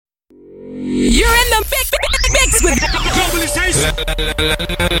You're in the mix with Globalization.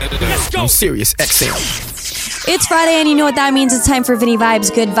 Let's go. I'm Sirius XM. It's Friday, and you know what that means. It's time for Vinny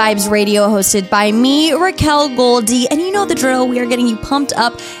Vibes, Good Vibes Radio, hosted by me, Raquel Goldie. And you know the drill. We are getting you pumped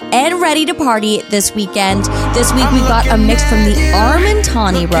up and ready to party this weekend. This week, we've got a mix from the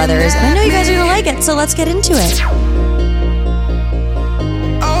Armentani brothers. And I know you guys are going to like it, so let's get into it.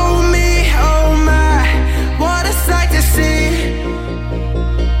 Oh me, oh my, what a sight to see.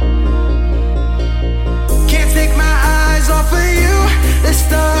 Can't take my eyes off of you. They're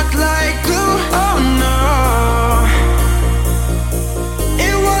stuck like glue. Oh no.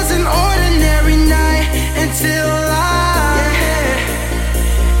 An ordinary night until I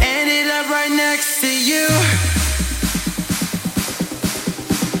ended up right next to you.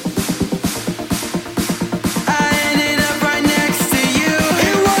 I ended up right next to you.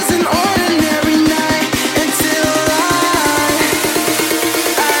 It was an ordinary night until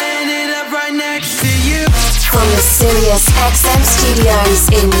I ended up right next to you. From the Sirius XM studios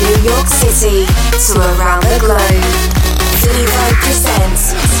in New York City to around the globe, Vivo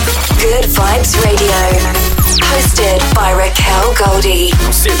presents Good Vibes Radio, hosted by Raquel Goldie.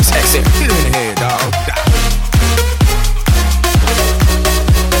 I'm Sirius XM. Get in the head, dog.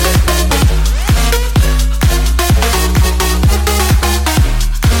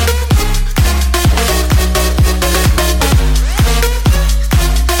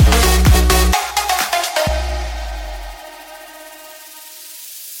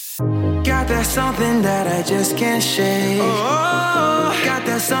 Got that something that I just can't shake. Got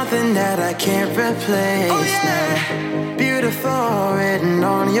that something that I can't replace. Now, beautiful written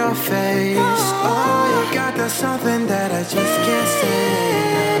on your face. Oh, you got that something that I just can't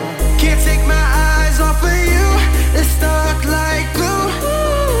say. Can't take my eyes off of you. They're stuck like glue.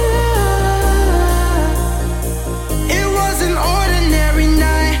 It was an ordinary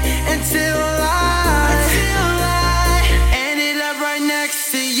night until I ended up right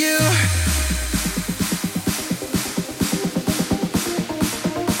next to you.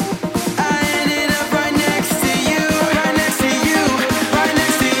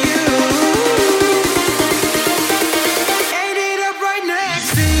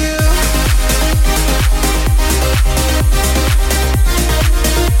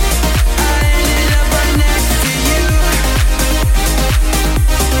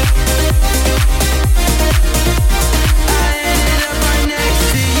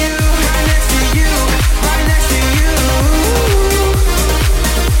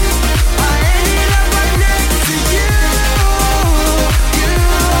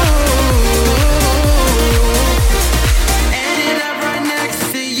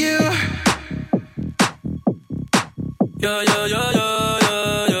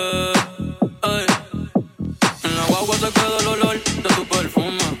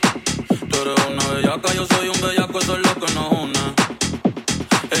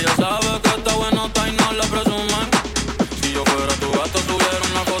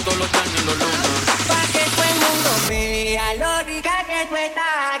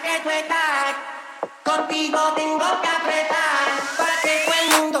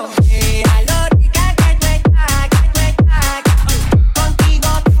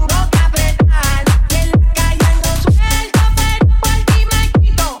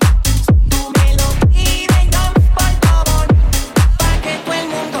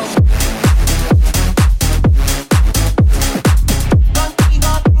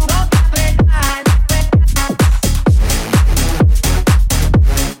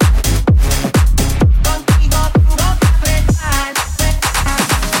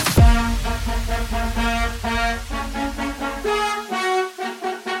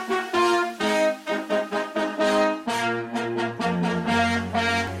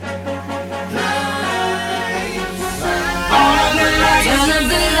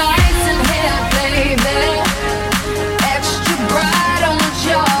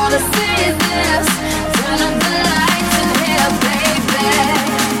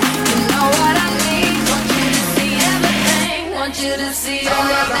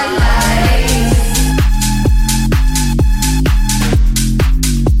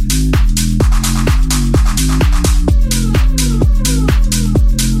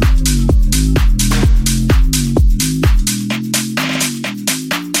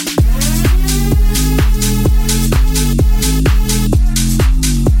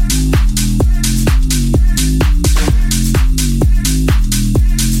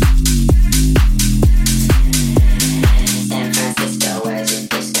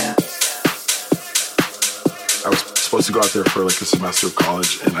 To go out there for like a semester of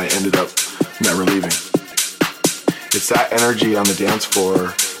college, and I ended up never leaving. It's that energy on the dance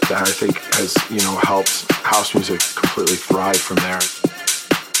floor that I think has, helped house music completely thrive from there.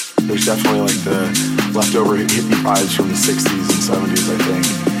 There's definitely like the leftover hippie vibes from the 60s and 70s, I think.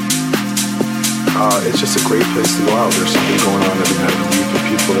 It's just a great place to go out. There's something going on every night of the week with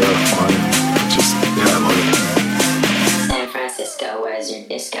people there, fun. It's just, I love it. San Francisco, where's your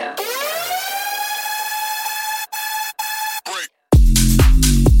disco?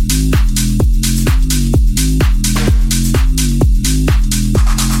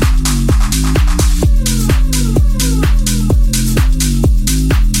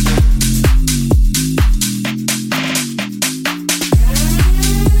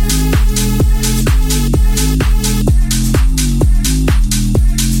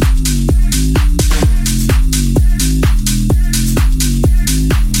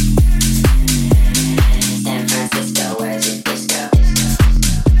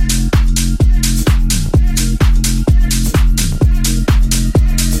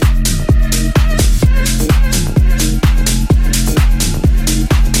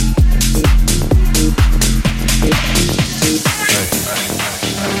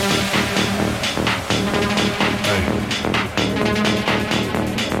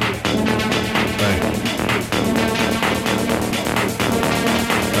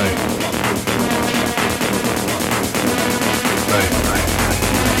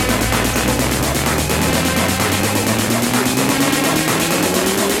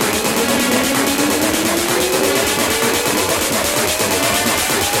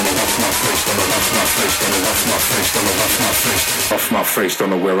 Don't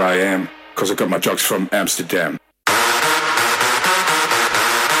know where I am, cause I got my drugs from Amsterdam.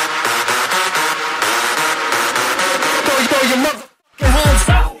 Throw your motherfucking hands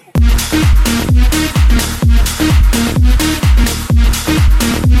up.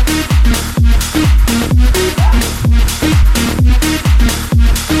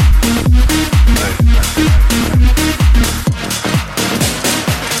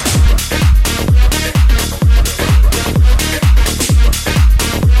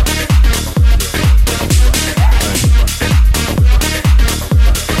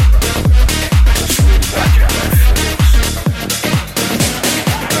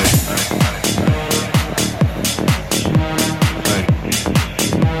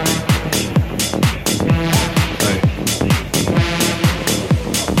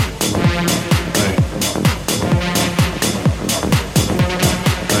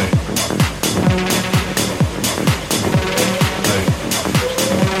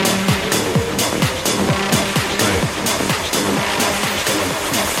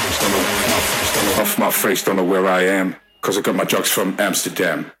 Face, don't know where I am, cause I got my drugs from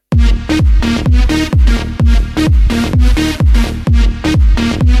Amsterdam.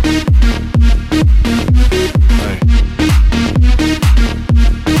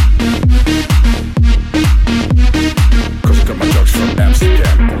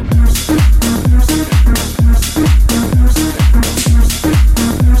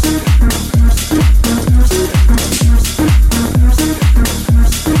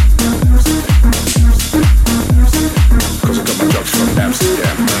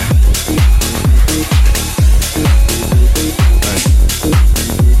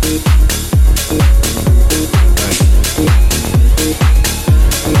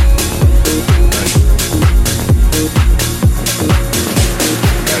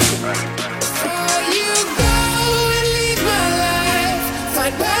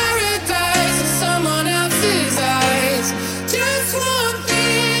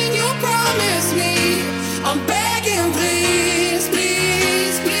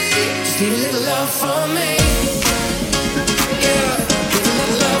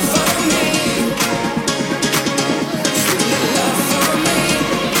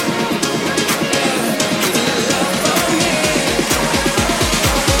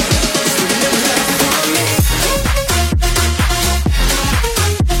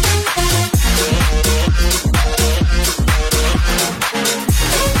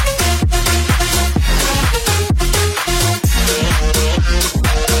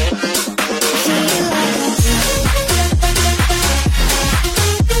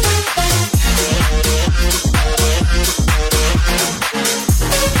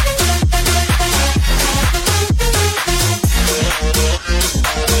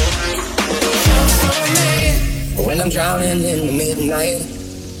 Drowning in the midnight,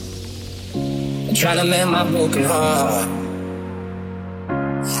 trying to mend my broken heart.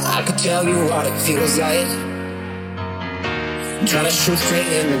 I could tell you what it feels like, trying to shoot straight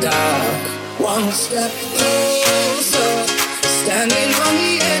in the dark. One step closer, standing on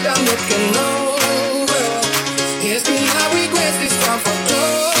the edge, I'm looking over. Here's me, my regrets, this time for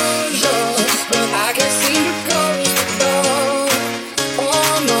close.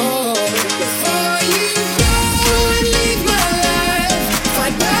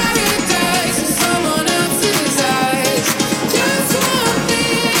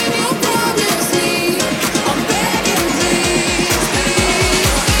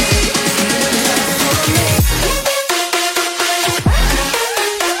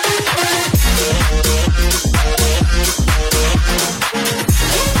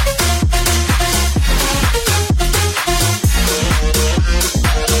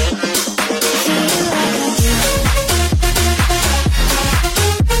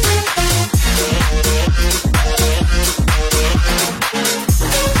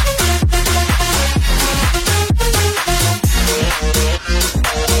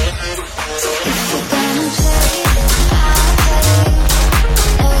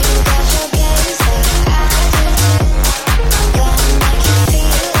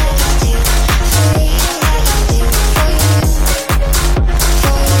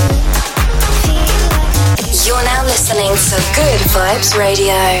 Vibes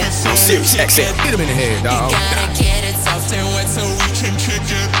Radio. Sirius XM. Hit him in the head, dog. You gotta get it soft and wet so we can kick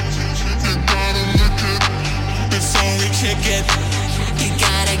it. You gotta lick it. It's all we kick it. You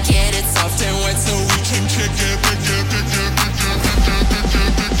gotta get it soft and wet so we can kick it.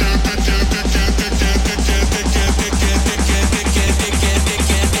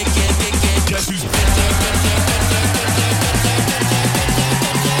 Guess who's back?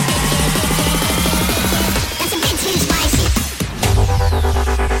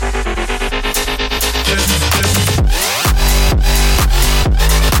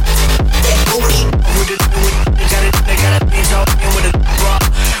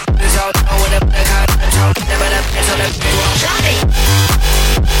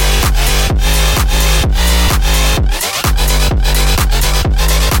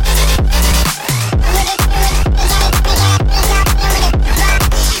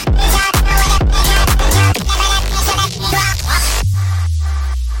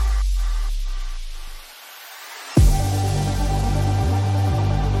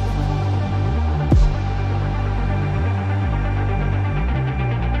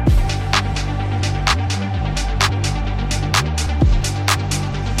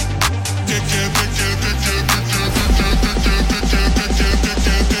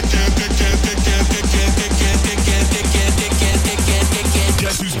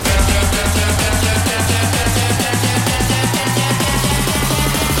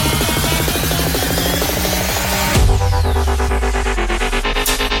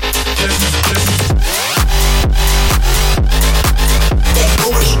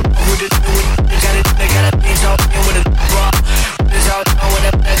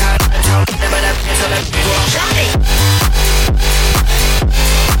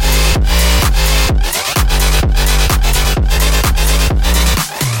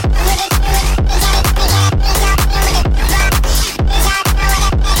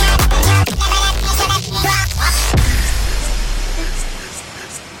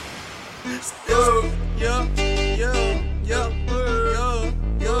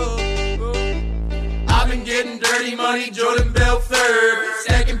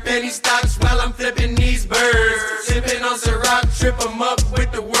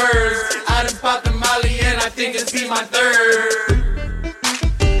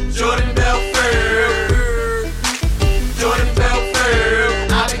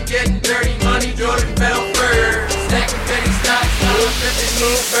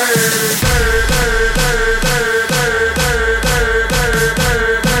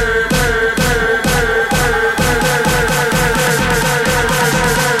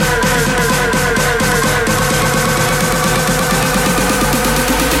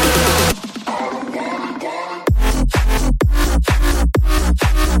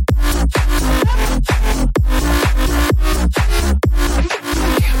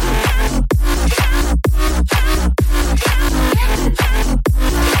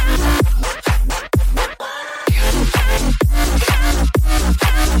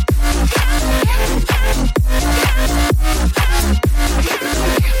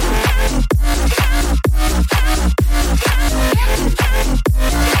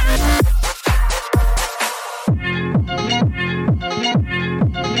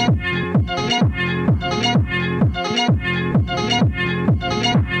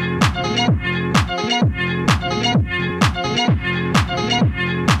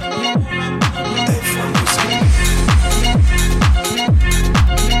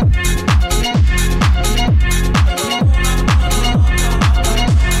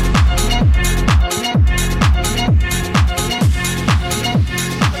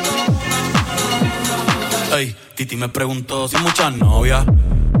 Titi me preguntó si muchas novias.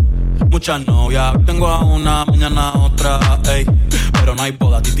 Tengo a una, mañana a otra, ey. Pero no hay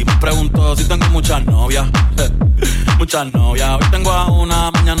boda. Titi me preguntó si tengo muchas novias. Muchas novias. Hoy tengo a una,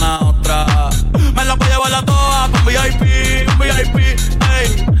 mañana a otra. Me la voy a llevar a todas con VIP,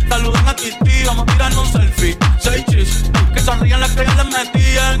 ey. Saluden a Titi, vamos a tirarnos un selfie. 6 chis, que sonrían las que ya les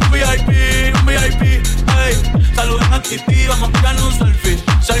metí en VIP, ey. Saluden a Titi, vamos a tirarnos un selfie.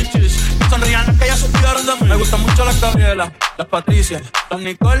 6 chis, que sonrían las que ya se olvidaron de mí. Me gustan mucho las Gabriela, las Patricia, las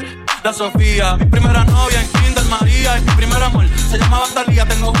Nicole, la Sofía. Mi primera novia en Kinder María y mi primer amor se llamaba Talía.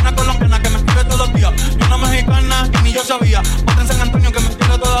 Tengo una colombiana que me escribe todos los días y una mexicana que ni yo sabía. Otra en San Antonio que me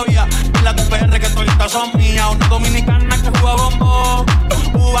escribe todavía. Y la de PR que toditas son mías. Una dominicana que juega bombón,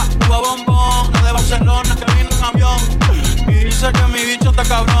 Cuba bombón. La de Barcelona que vino en avión y dice que mi bicho está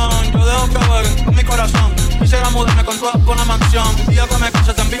cabrón. Yo dejo que jueguen con mi corazón. Quisiera mudarme con toda una mansión. Un día que me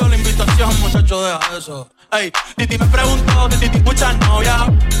case te envío la invitación. Muchacho, deja eso. Ey, Titi me preguntó, Titi muchas novias.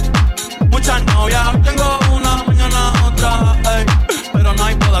 muchas novias. Hoy tengo una, mañana otra, ey. Pero no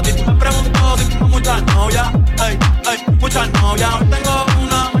hay boda. Titi me preguntó si tengo muchas novias, ey, ey, muchas novias. Hoy tengo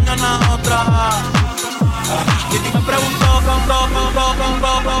una, mañana otra. Titi me preguntó,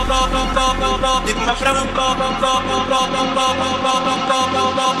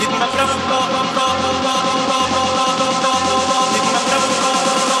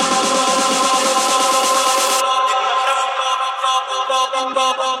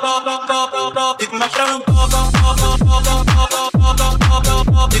 Titi me preguntó, Titi me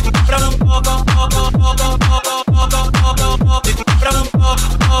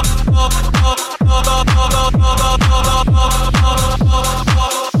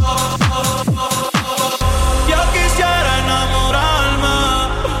Yo quisiera enamorarme,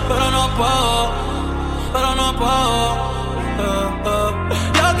 pero no puedo,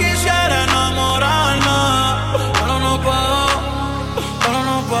 Yo quisiera enamorarme, pero no puedo.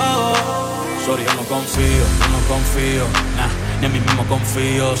 Sorry, yo no confío, nah, ni en mí mismo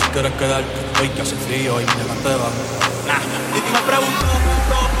confío. Si quieres quedarte, hoy que hace frío y me te va, nah. Titi me preguntó,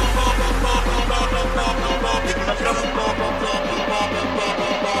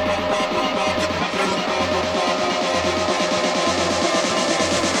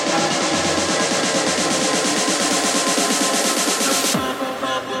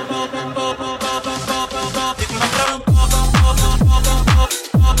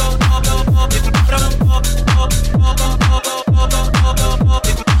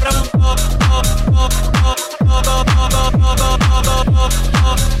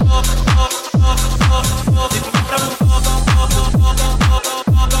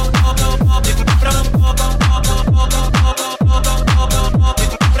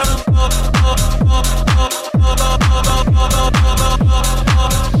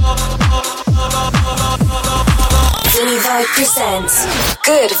 presents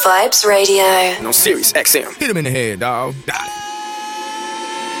Good Vibes Radio. On Sirius XM. Hit him in the head, dog. Got it.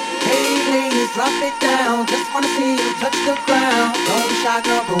 Hey, ladies, drop it down. Just wanna see you touch the ground. Don't be shy,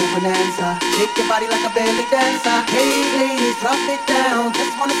 girl, go bonanza. Shake your body like a belly dancer. Hey, ladies, drop it down.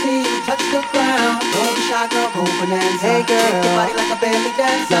 Just wanna see you touch the ground. Don't be shy, girl, go bonanza. Hey, girl, shake your body like a belly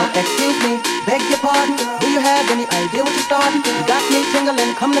dancer. Now, excuse me, beg your pardon. Do you have any idea what you're starting? You got me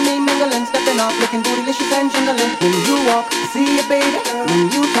tingling, come to me mingling, stepping off, looking bootylicious and jingling. When you walk, I see you, baby.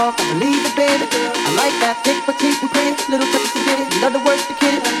 When you talk, I believe it, baby. I like that thick, petite, and pretty. Little touches to get it, love the words to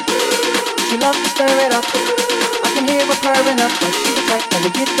kid it. She loves to stir it up. I can hear her purring up, but she's a type that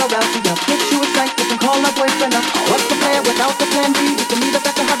will get so rousy up. Get you excited, you can call my boyfriend up. What's the plan without the plan B? We can meet up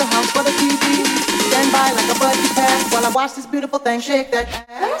at the Hunter House for the TV. Stand by like a buddy pass while I watch this beautiful thing shake that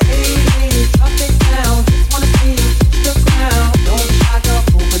ass. Hey, ladies, drop it down. Just wanna see you touch the ground. Don't be shy, girl,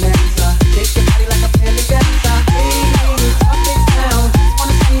 go bonanza. Shake your body like a belly dancer. Hey, ladies, drop it down. Just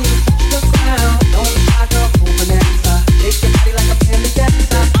wanna see you touch the ground. Don't be shy, girl, go bonanza. Shake your body like a belly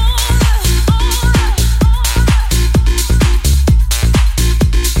dancer.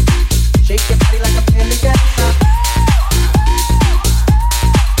 Shake your body like a belly dancer.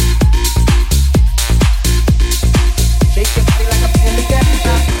 Shake your body like a belly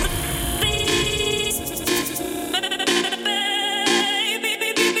dancer.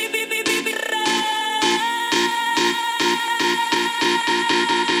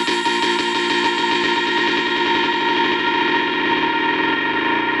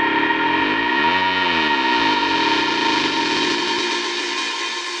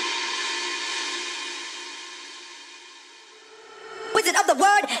 Wizard of the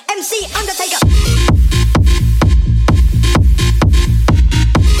word, MC Undertaker.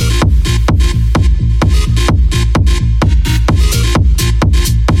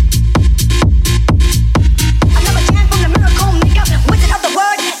 Wizard of the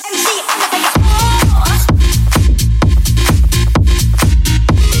word, MC Undertaker.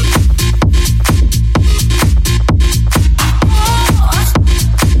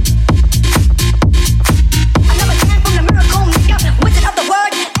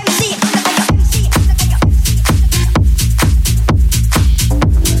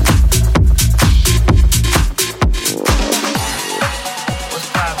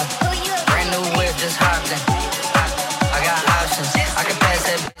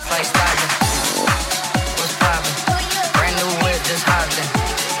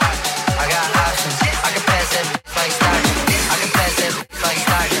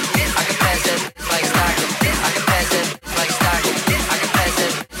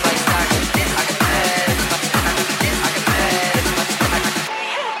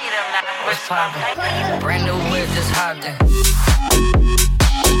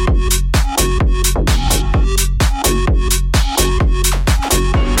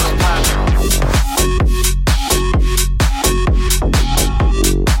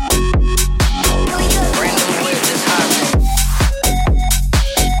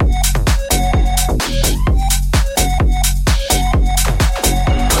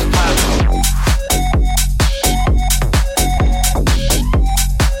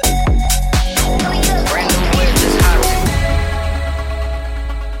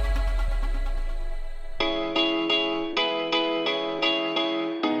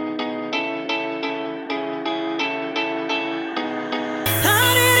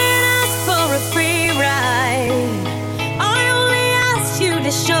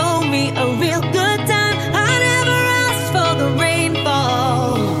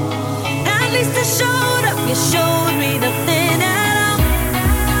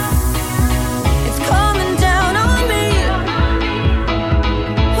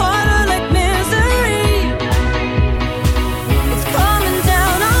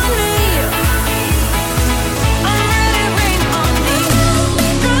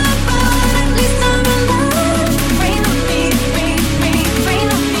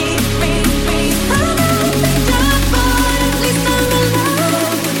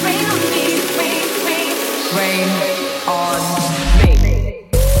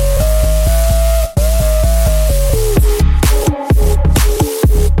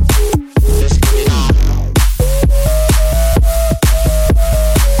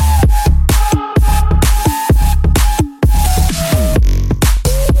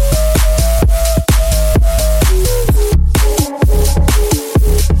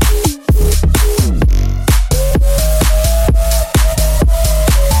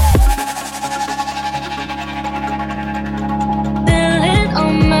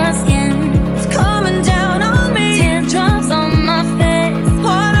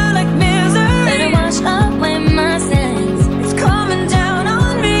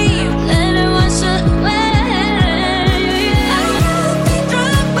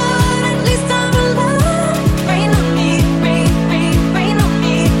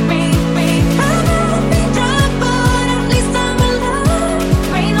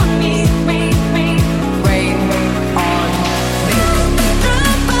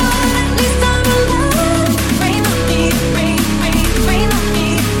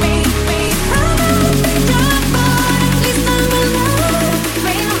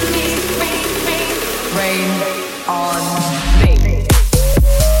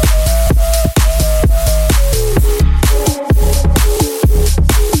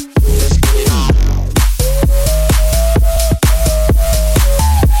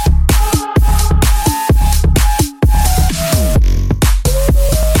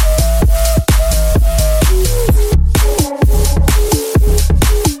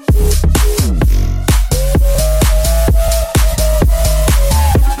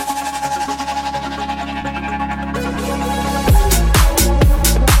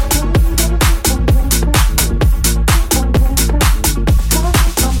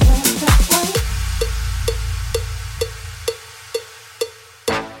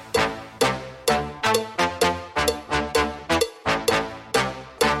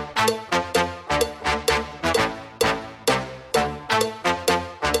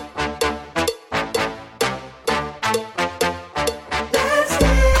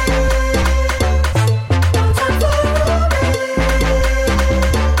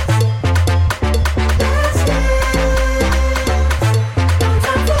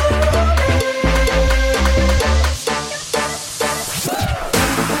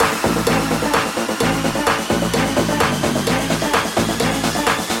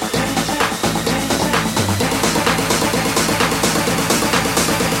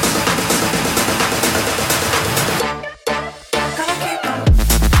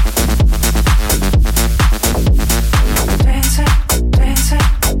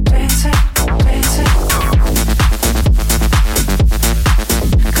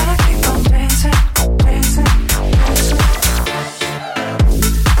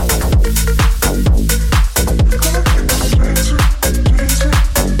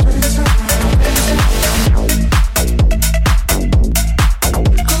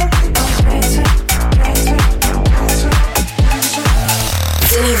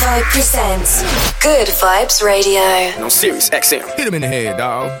 Vibe presents Good Vibes Radio. On Sirius XM. Hit him in the head,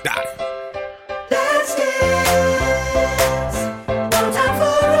 dog. Got it. Let's dance. No time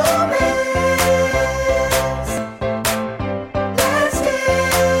for romance. Let's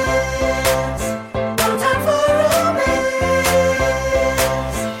dance. No time for romance.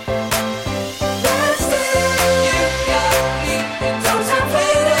 Let's dance. You got me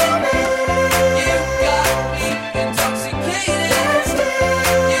intoxicated. You got me intoxicated. Let's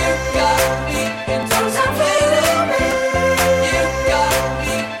dance. You got me intoxicated. You got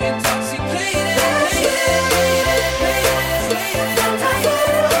me intoxicated.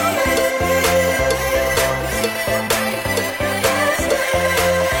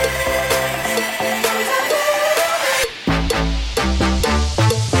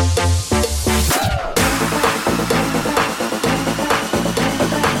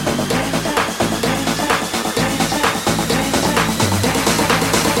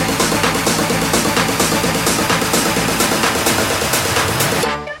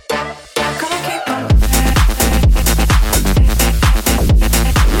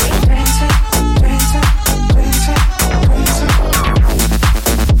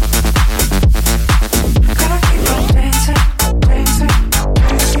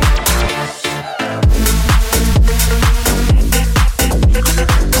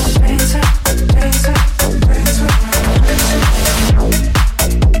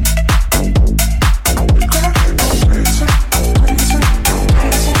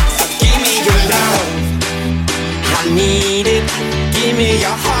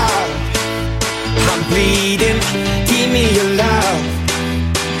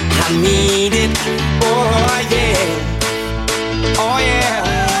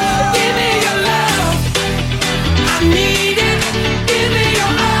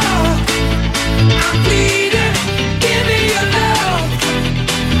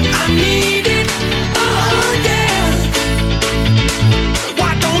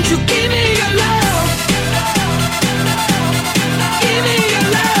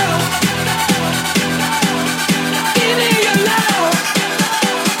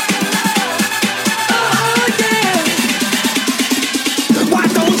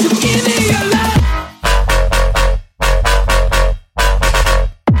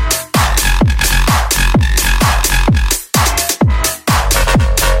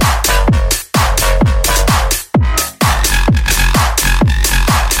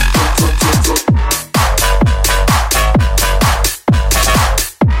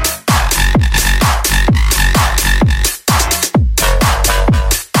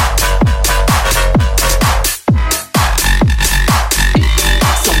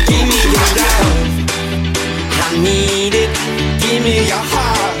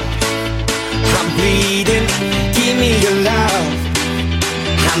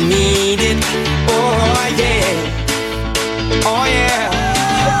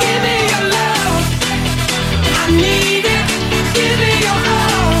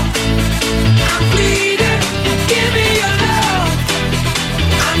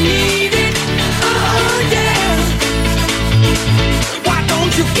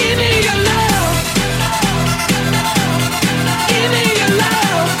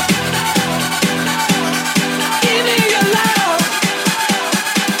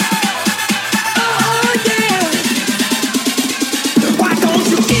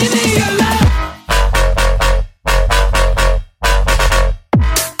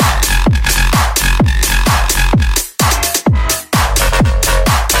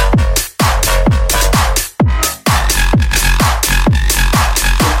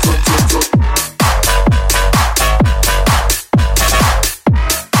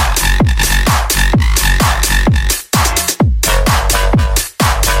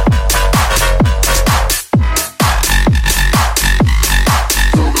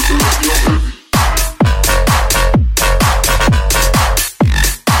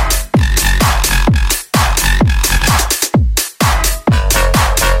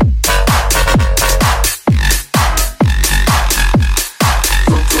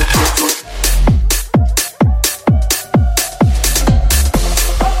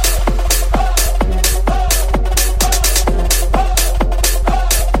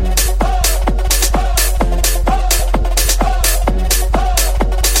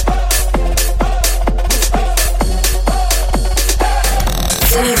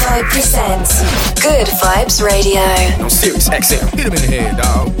 Vibe presents Good Vibes Radio. On Sirius XM. Hit him in the head,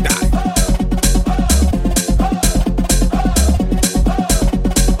 dog. Got it.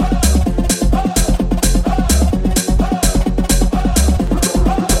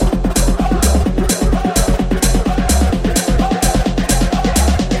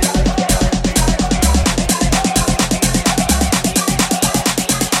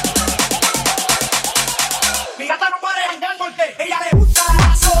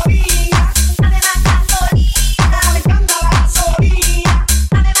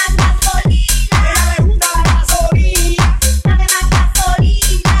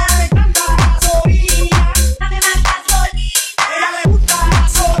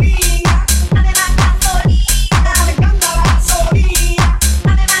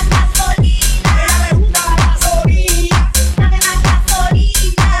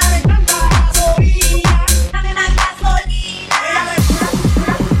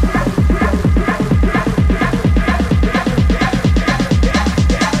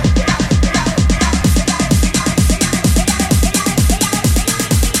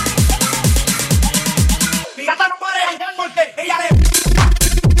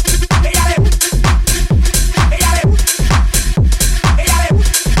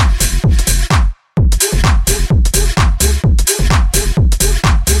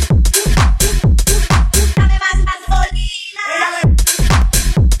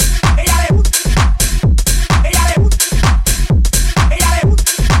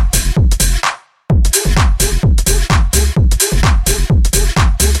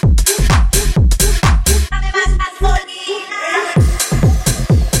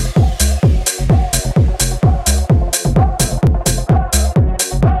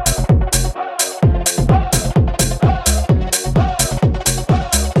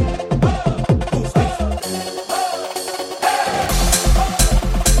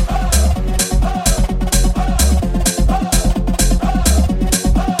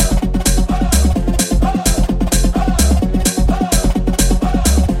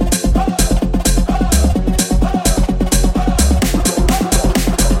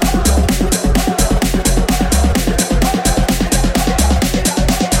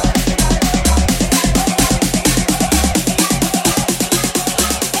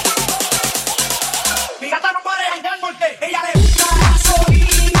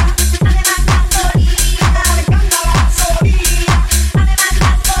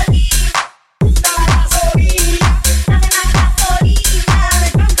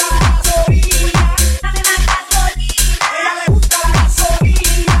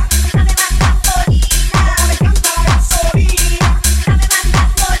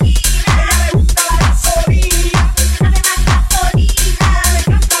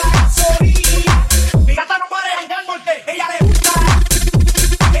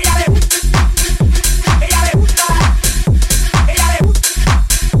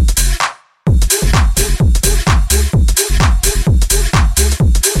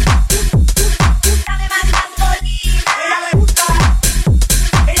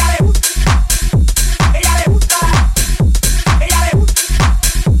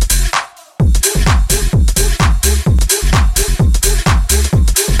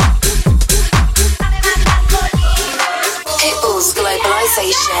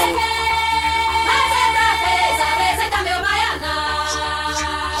 Station.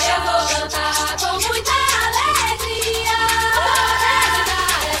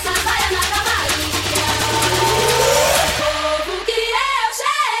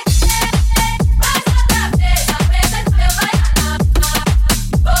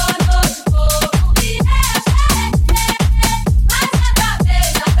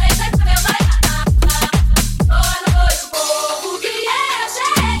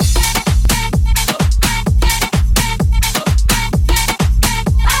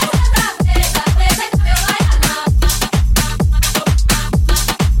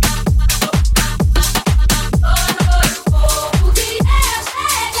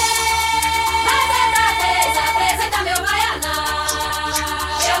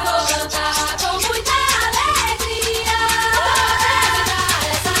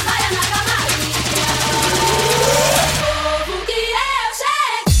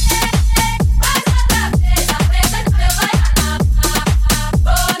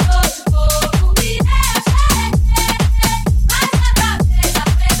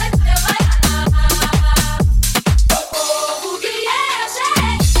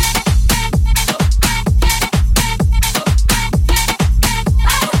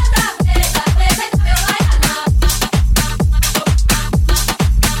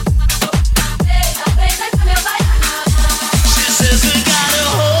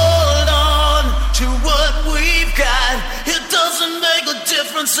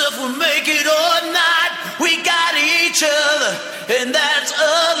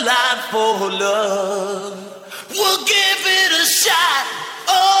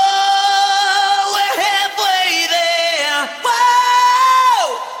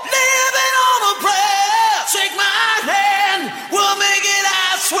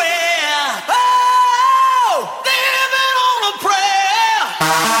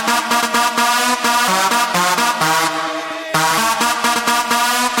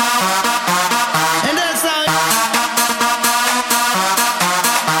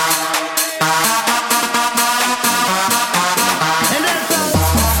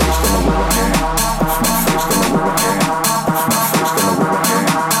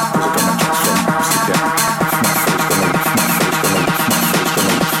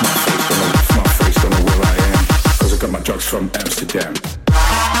 From Amsterdam.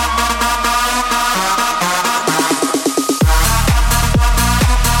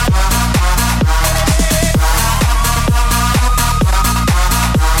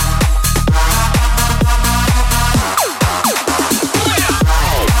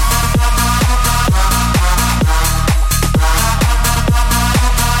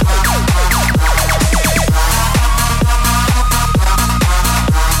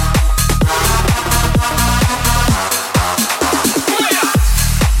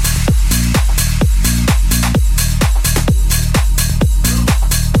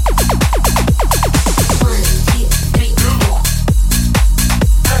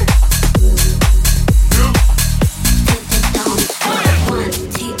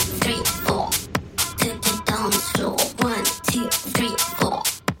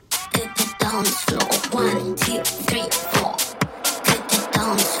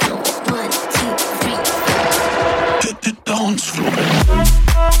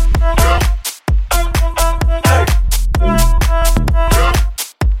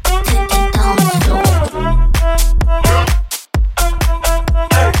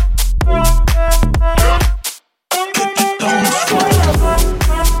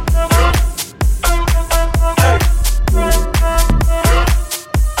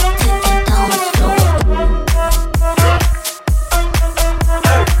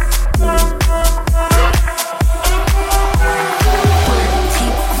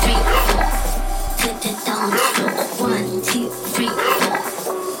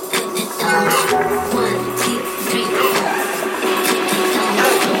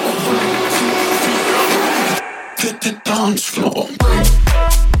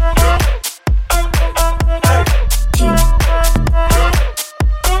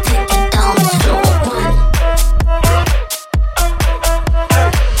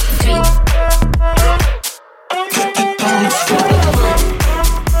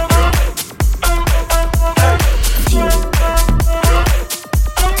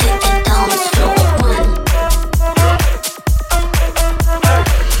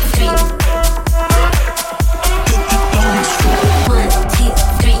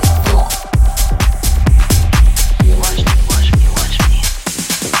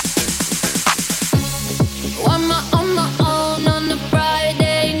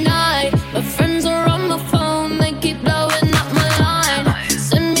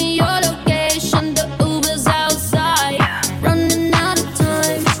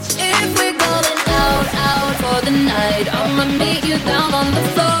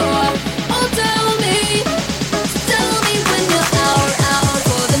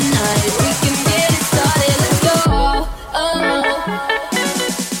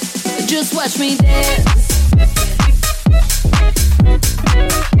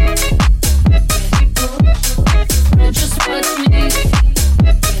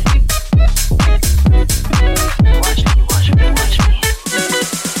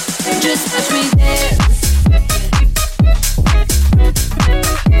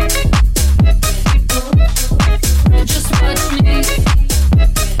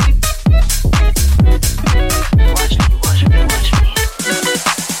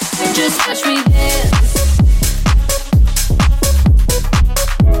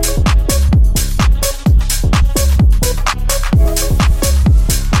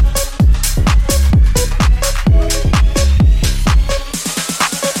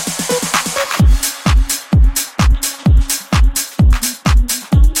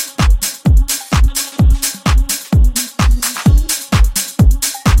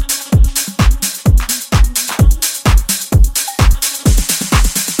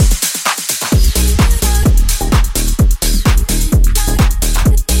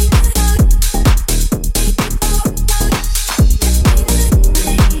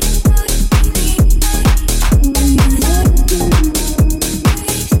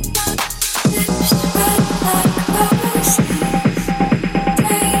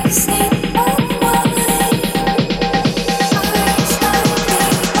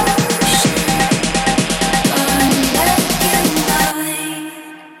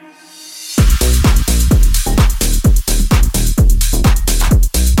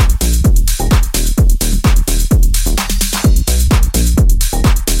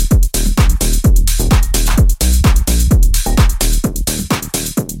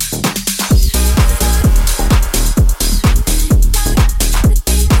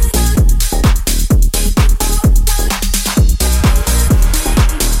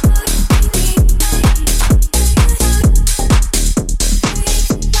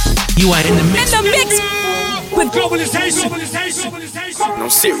 You are in the mix. In the mix with globalization.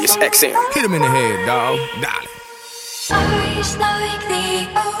 On Sirius XM. Hit him in the head, dog. Got it. Eyes like the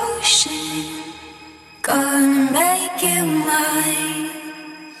ocean, gonna make you mine.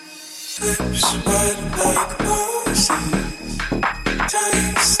 Lips wet like roses,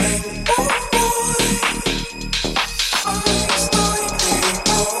 tasting of wine. Eyes like the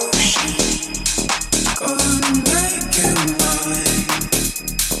ocean, gonna make you mine.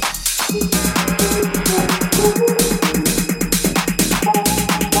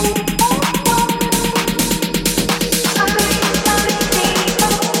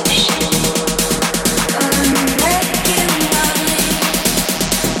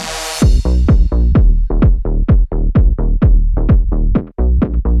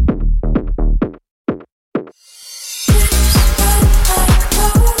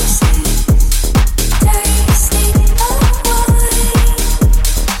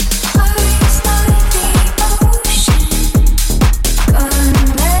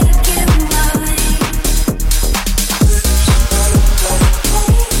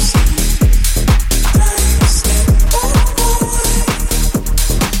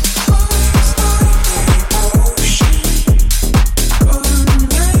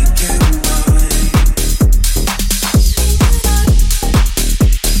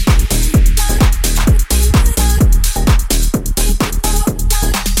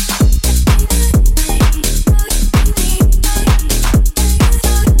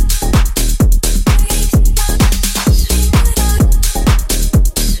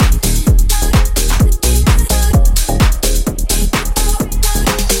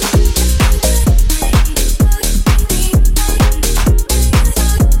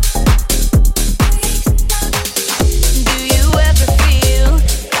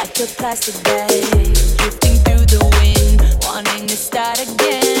 Plastic bag, drifting through the wind, wanting to start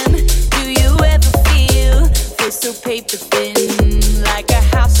again. Do you ever feel so paper thin, like a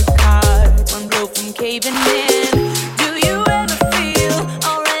house of cards, one blow from caving in? Do you ever feel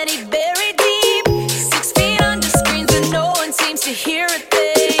already buried deep, 6 feet under screens but no one seems to hear a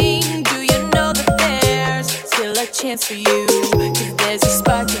thing? Do you know that there's still a chance for you, 'cause there's a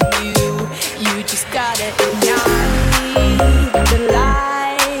spark in you, you just gotta ignite the light.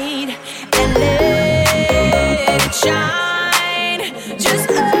 Shine just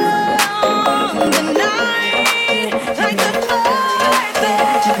on the night, like the 4th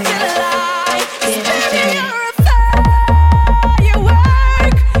of July. Baby, you're a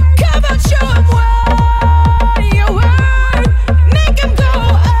firework. Come on, show 'em what you work. Make 'em go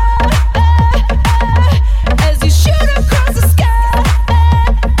as you shoot across the sky.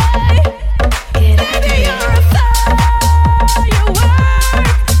 Baby, you're a firework.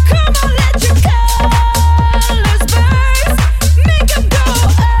 Come on, let your colors burst. Make 'em go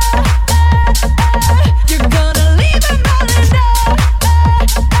you're gonna leave 'em all in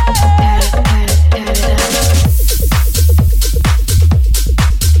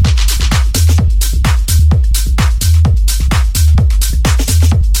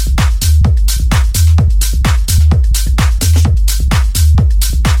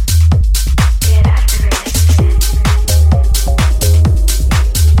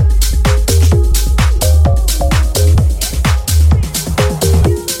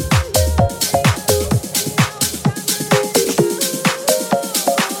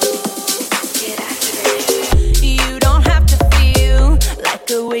You don't have to feel like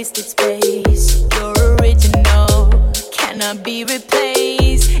a wasted space. You're original, cannot be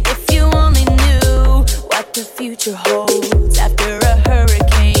replaced. If you only knew what the future holds. After a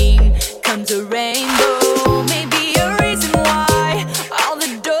hurricane comes a rainbow. Maybe a reason why all the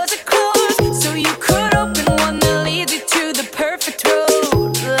doors are closed, so you could open one that leads you to the perfect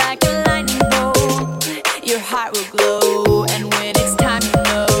road. Like a lightning bolt, your heart will glow, and when it's time, you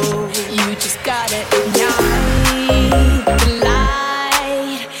know you just gotta ignite the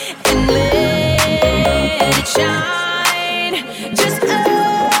light and let it shine. Just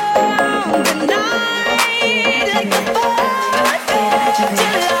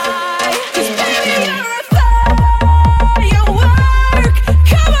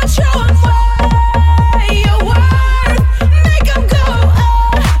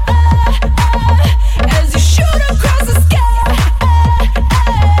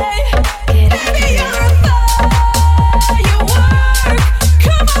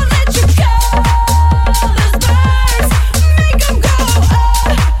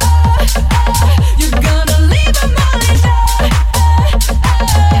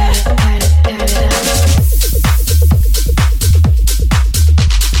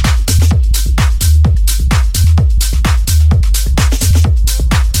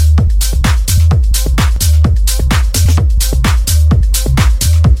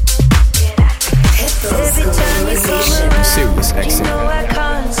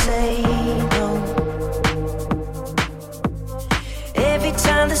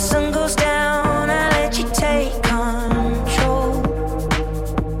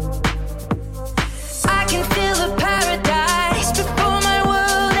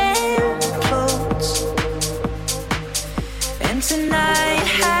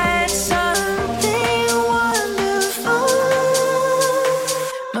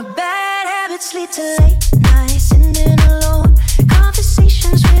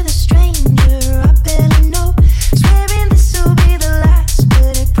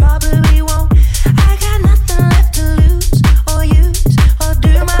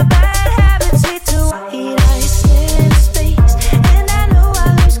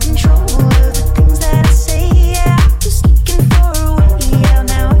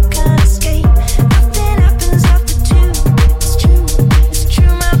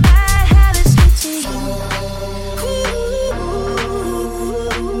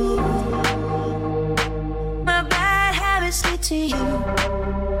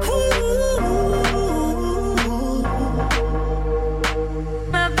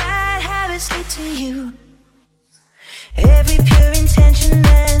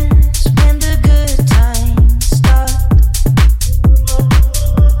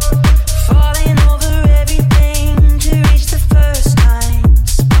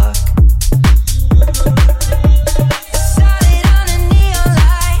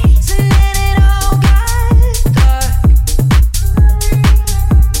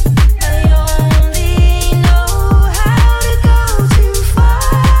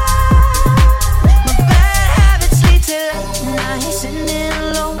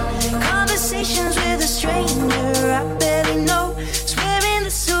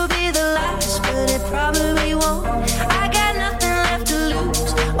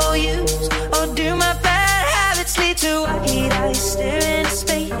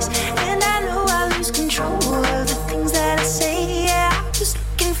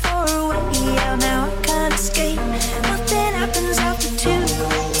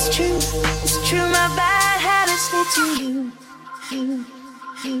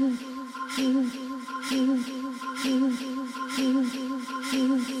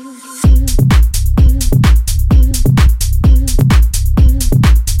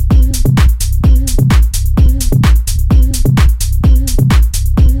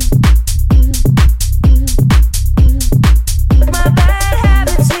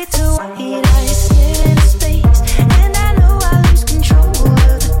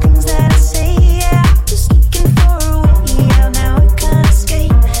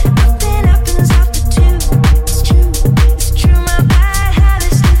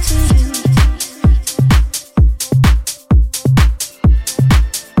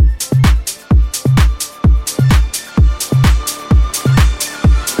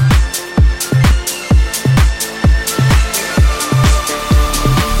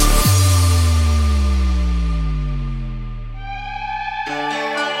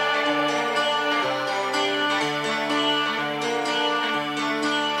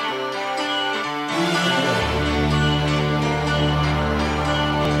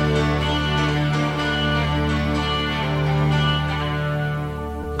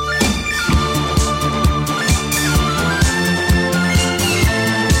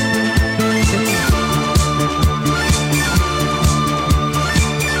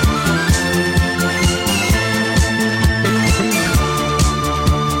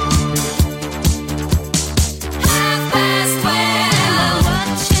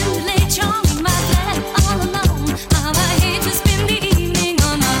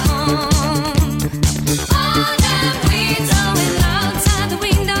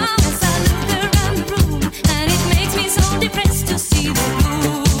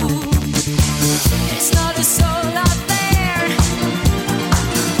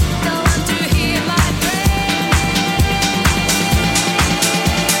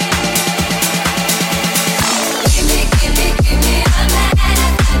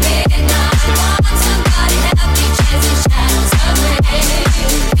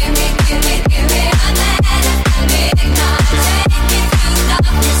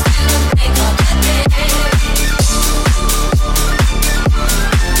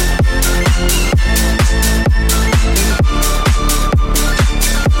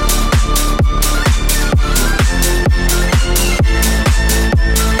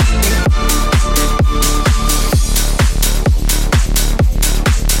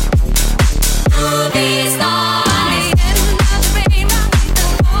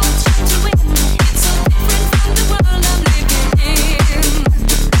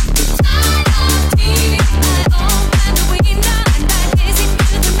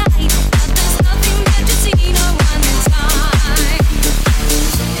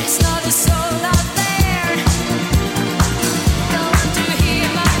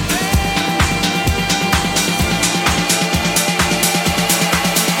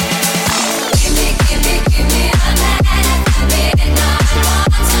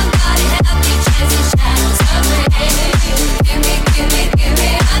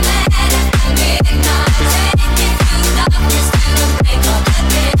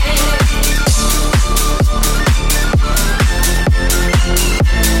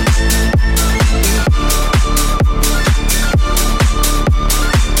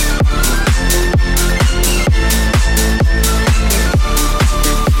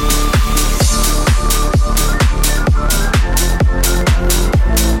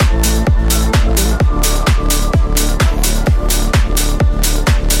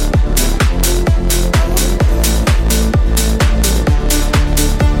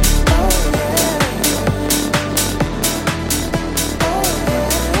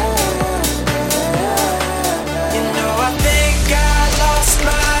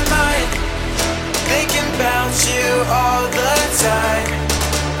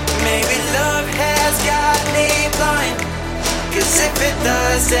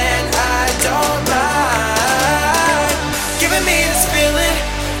does, and I don't mind. Giving me this feeling,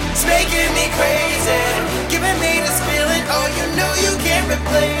 it's making me crazy. Giving me this feeling, oh, you know you can't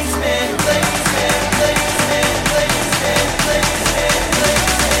replace me.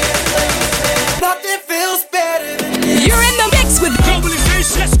 Nothing feels better than this. You're in the mix with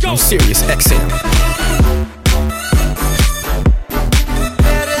Globalization. Let's go. Sirius XM.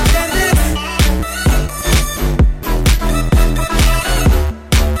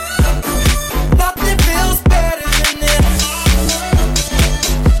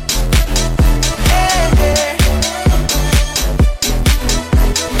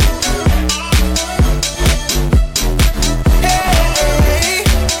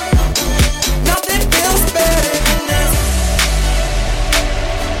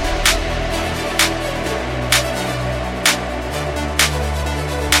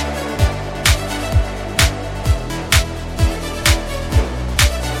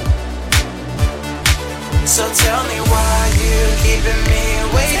 keeping me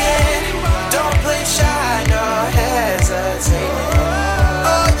waiting. Don't play shy, no hesitating.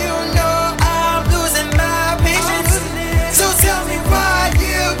 Oh, you know I'm losing my patience. So tell me why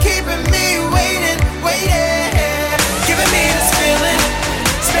you keeping me waiting, waiting. Giving me this feeling,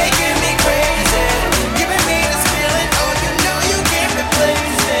 it's making me crazy. Giving me this feeling, oh, you know you can't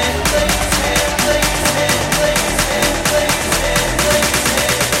replace it.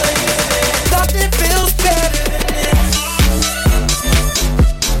 Nothing feels better than this.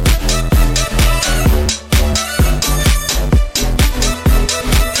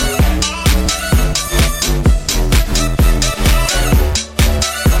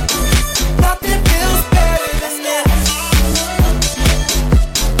 Nothing feels better than this.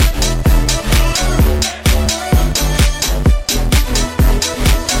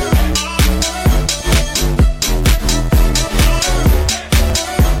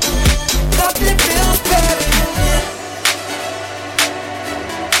 Nothing feels better than this.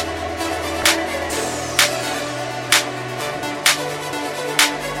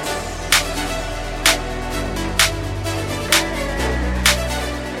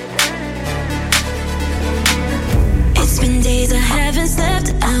 It's been days I haven't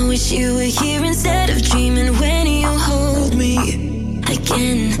slept. I wish you were here instead of dreaming when you hold me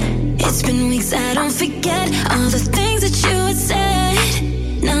again. It's been weeks, I don't forget all the things that you had said.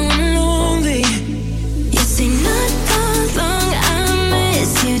 Now I'm lonely. You say not for long, I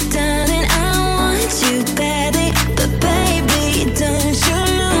miss you, darling. I want you badly, but baby, don't you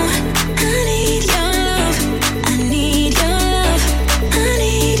know I need your love. I need your love. I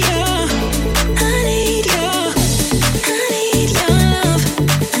need your, I need your, I need your love.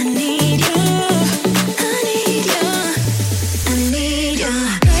 I need your, I need your, I need your.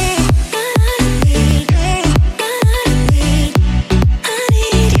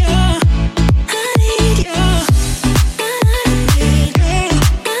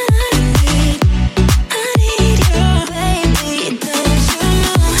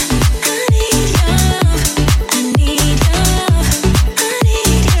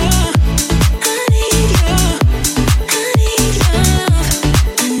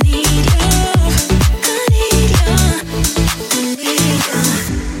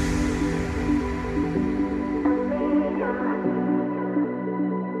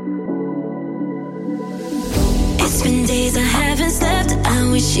 It's been days I haven't slept. I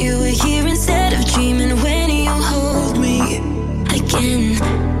wish you were here instead of dreaming when you hold me again.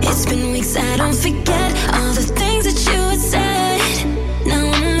 It's been weeks, I don't forget all the things that you had said. Now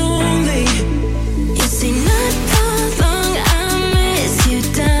I'm lonely. You say not for long, I miss you,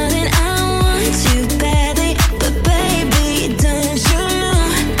 darling. I want you badly, but baby, don't you know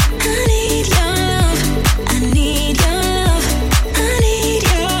I need your love. I need your love. I need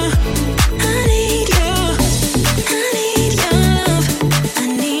your, I need your, I need your love. I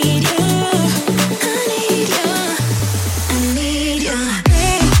need your, I need your, I need your.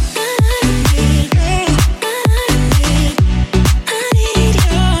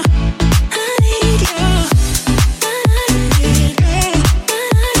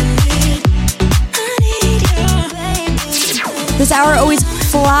 This hour always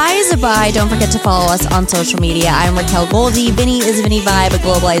flies by. Don't forget to follow us on social media. I'm Raquel Goldie. Vinny is Vinny Vibe.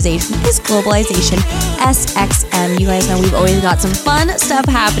 Globalization is Globalization SXM. You guys know we've always got some fun stuff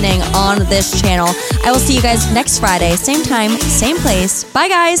happening on this channel. I will see you guys next Friday. Same time, same place. Bye,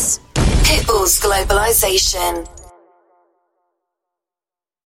 guys. Pitbull's Globalization.